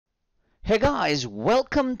Hey guys,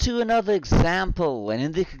 welcome to another example, and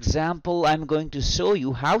in this example I'm going to show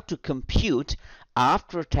you how to compute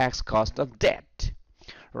after-tax cost of debt,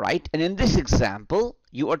 right? And in this example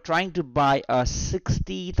you are trying to buy a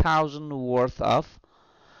 60,000 worth of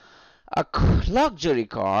a luxury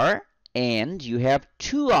car, and you have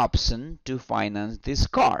two options to finance this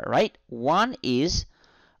car, right? One is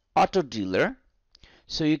auto dealer,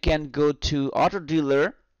 so you can go to auto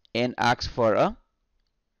dealer and ask for a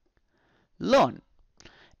loan.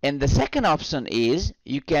 And the second option is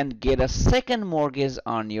you can get a second mortgage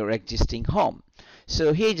on your existing home.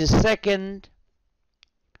 So here's a second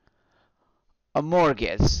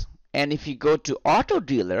mortgage. And if you go to auto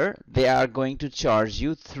dealer, they are going to charge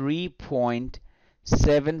you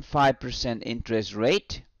 3.75% interest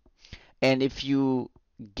rate. And if you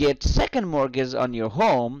get second mortgage on your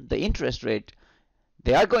home, the interest rate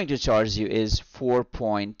they are going to charge you is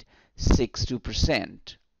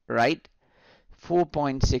 4.62%, right?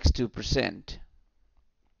 4.62%.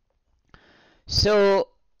 So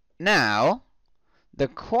now the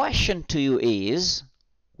question to you is,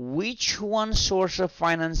 which one source of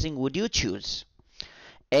financing would you choose?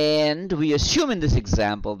 And we assume in this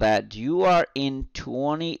example that you are in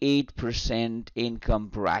 28% income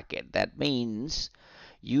bracket. That means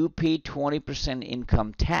you pay 20%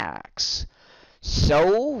 income tax.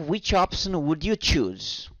 So which option would you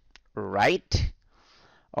choose, right?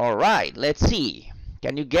 Alright, let's see.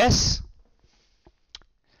 Can you guess?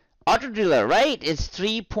 Auto dealer, right? It's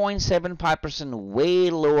 3.75%, way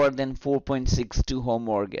lower than 4.62 home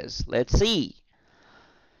mortgage. Let's see.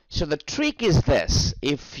 So the trick is this.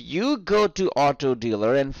 If you go to auto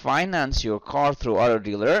dealer and finance your car through auto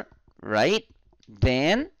dealer, right?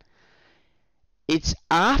 Then its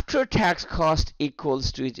after tax cost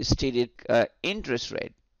equals to its stated interest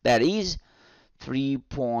rate. That is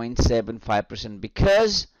 3.75%,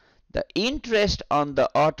 because the interest on the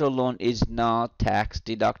auto loan is not tax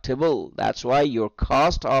deductible. That's why your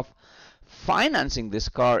cost of financing this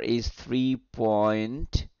car is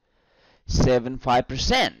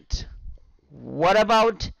 3.75%. What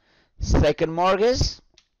about second mortgage?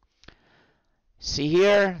 See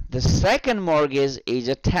here, the second mortgage is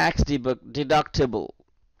a tax deductible.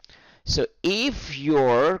 So if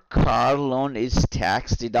your car loan is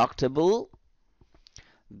tax deductible,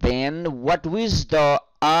 then what is the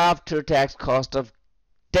after-tax cost of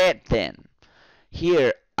debt then?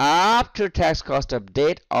 Here, after-tax cost of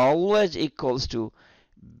debt always equals to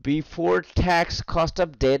before-tax cost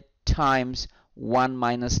of debt times 1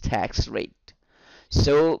 minus tax rate.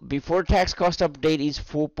 So before-tax cost of debt is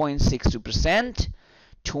 4.62%,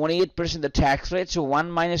 28% the tax rate, so 1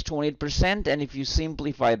 minus 28%, and if you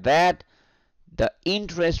simplify that, the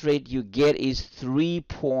interest rate you get is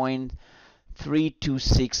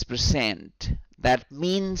 3.326%. That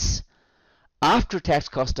means after tax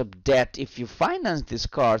cost of debt, if you finance this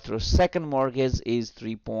car through second mortgage, is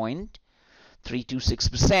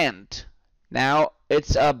 3.326%. Now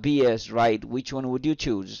it's a BS, right? Which one would you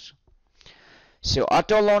choose? So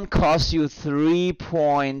auto loan costs you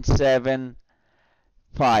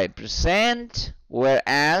 3.75%,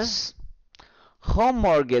 whereas home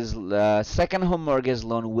mortgage, second home mortgage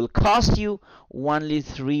loan will cost you only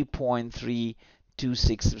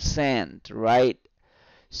 3.326%, right?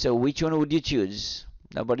 So which one would you choose?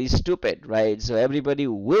 Nobody's stupid, right? So everybody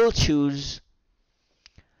will choose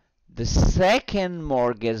the second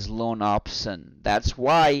mortgage loan option. That's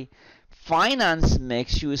why finance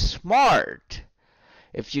makes you smart.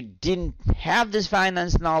 If you didn't have this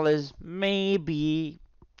finance knowledge, maybe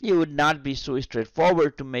you would not be so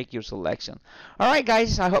straightforward to make your selection. Alright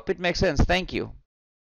guys, I hope it makes sense. Thank you.